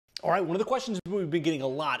All right, one of the questions we've been getting a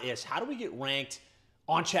lot is how do we get ranked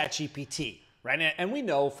on ChatGPT, right? And we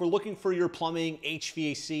know if we're looking for your plumbing,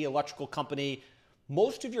 HVAC, electrical company,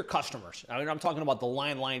 most of your customers, I mean, I'm talking about the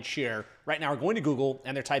lion's share right now, are going to Google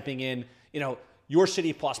and they're typing in, your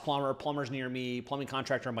city plus plumber, plumbers near me, plumbing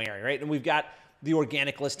contractor in my area, right? And we've got the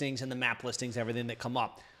organic listings and the map listings, everything that come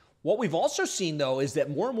up. What we've also seen, though, is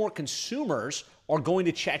that more and more consumers are going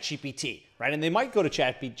to ChatGPT, right? And they might go to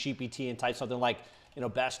ChatGPT and type something like,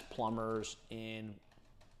 best plumbers in,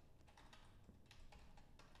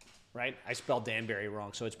 right? I spelled Danbury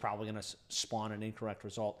wrong, so it's probably going to spawn an incorrect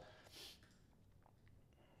result.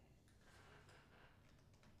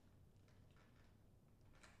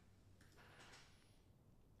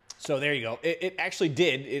 So there you go. It actually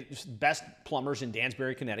did. It's best plumbers in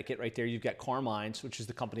Danbury, Connecticut. Right there, you've got Carmine's, which is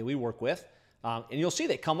the company we work with. And you'll see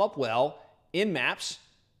they come up well in maps.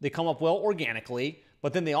 They come up well organically,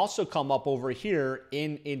 but then they also come up over here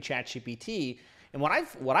in ChatGPT. And what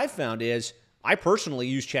I've found is I personally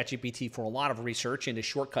use ChatGPT for a lot of research and to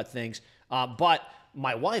shortcut things. But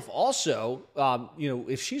my wife also,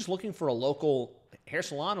 if she's looking for a local hair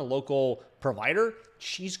salon, a local provider,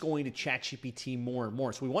 she's going to ChatGPT more and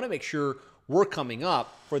more. So we want to make sure we're coming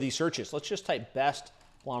up for these searches. Let's just type best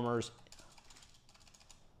plumbers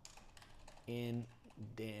in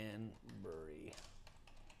Danbury.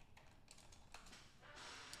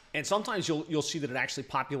 And sometimes you'll see that it actually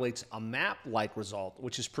populates a map-like result,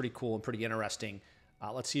 which is pretty cool and pretty interesting.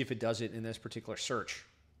 Let's see if it does it in this particular search.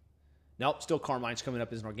 Nope, still Carmine's coming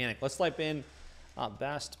up as an organic. Let's type in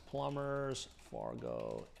best plumbers,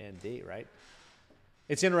 Fargo, ND, right?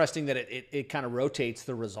 It's interesting that it kind of rotates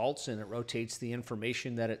the results and it rotates the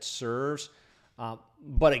information that it serves.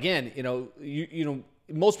 But again,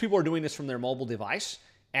 most people are doing this from their mobile device,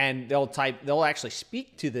 and they'll actually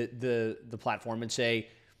speak to the platform and say,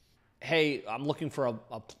 hey, I'm looking for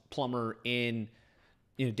a plumber in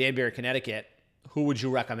Danbury, Connecticut. Who would you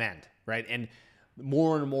recommend, right? And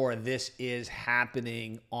more and more of this is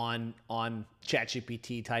happening on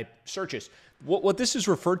ChatGPT type searches. What this is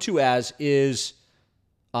referred to as is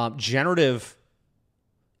generative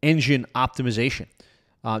engine optimization.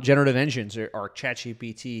 Generative engines are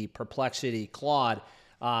ChatGPT, Perplexity, Claude.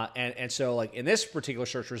 And so like in this particular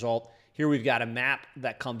search result, here we've got a map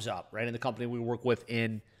that comes up, right? And the company we work with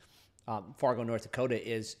in Fargo, North Dakota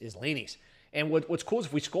is Laney's. And what's cool is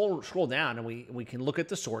if we scroll down and we can look at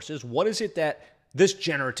the sources, what is it that this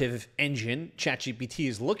generative engine, ChatGPT,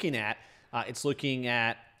 is looking at? It's looking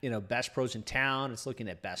at best pros in town. It's looking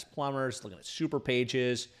at best plumbers, looking at super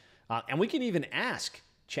pages. And we can even ask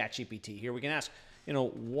ChatGPT here. We can ask,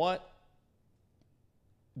 what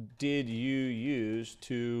did you use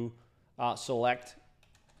to select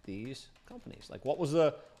these companies? Like what was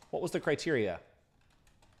the criteria?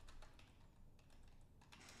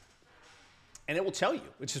 And it will tell you,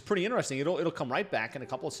 which is pretty interesting. It'll come right back in a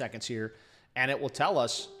couple of seconds here, and it will tell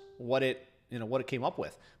us what it came up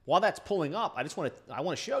with. While that's pulling up, I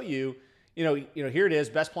want to show you, here it is,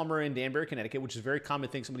 best plumber in Danbury, Connecticut, which is a very common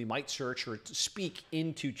thing somebody might search or speak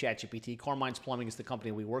into ChatGPT. Carmine's Plumbing is the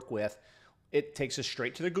company we work with. It takes us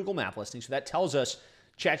straight to the Google map listing. So that tells us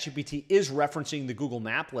ChatGPT is referencing the Google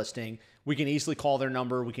map listing. We can easily call their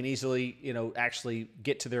number. We can easily, actually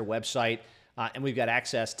get to their website. And we've got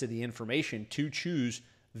access to the information to choose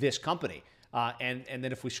this company. And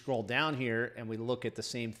then if we scroll down here and we look at the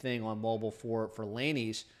same thing on mobile for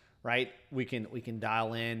Laney's, right? We can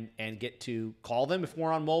dial in and get to call them if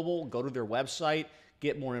we're on mobile, go to their website,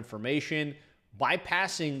 get more information,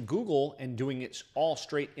 bypassing Google and doing it all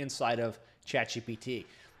straight inside of ChatGPT.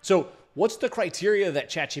 So what's the criteria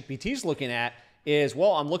that ChatGPT is looking at is,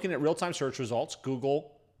 well, I'm looking at real-time search results,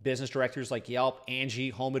 Google, business directories like Yelp, Angie,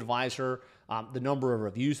 Home Advisor, the number of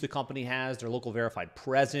reviews the company has, their local verified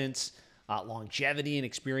presence, longevity and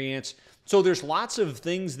experience. So there's lots of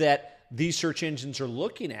things that these search engines are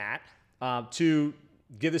looking at to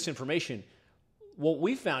give this information. What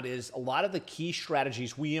we found is a lot of the key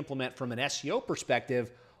strategies we implement from an SEO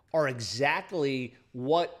perspective are exactly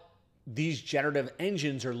what these generative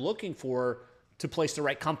engines are looking for to place the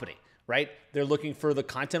right company, right? They're looking for the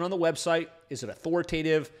content on the website. Is it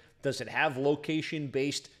authoritative? Does it have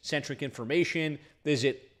location-based centric information? Is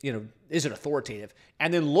it authoritative?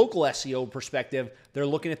 And then local SEO perspective, they're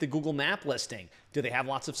looking at the Google map listing. Do they have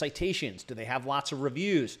lots of citations? Do they have lots of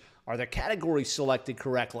reviews? Are their categories selected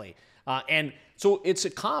correctly? And so it's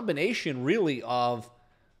a combination really of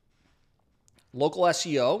local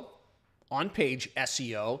SEO, on-page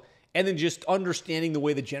SEO, and then just understanding the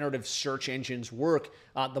way the generative search engines work.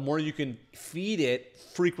 The more you can feed it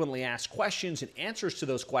frequently asked questions and answers to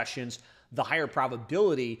those questions, the higher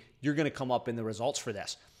probability you're going to come up in the results for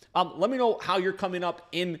this. Let me know how you're coming up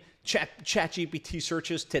in ChatGPT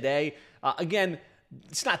searches today. Again,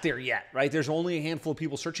 it's not there yet, right? There's only a handful of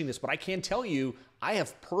people searching this, but I can tell you I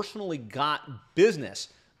have personally got business,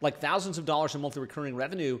 like thousands of dollars in monthly recurring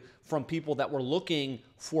revenue from people that were looking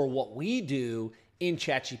for what we do in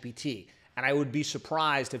ChatGPT. And I would be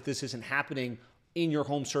surprised if this isn't happening in your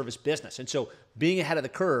home service business. And so being ahead of the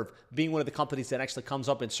curve, being one of the companies that actually comes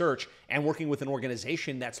up in search and working with an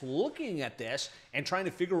organization that's looking at this and trying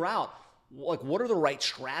to figure out like what are the right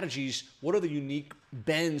strategies, what are the unique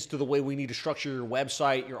bends to the way we need to structure your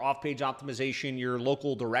website, your off-page optimization, your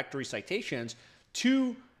local directory citations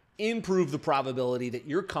to improve the probability that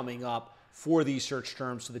you're coming up for these search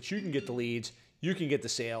terms so that you can get the leads, you can get the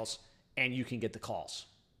sales, and you can get the calls.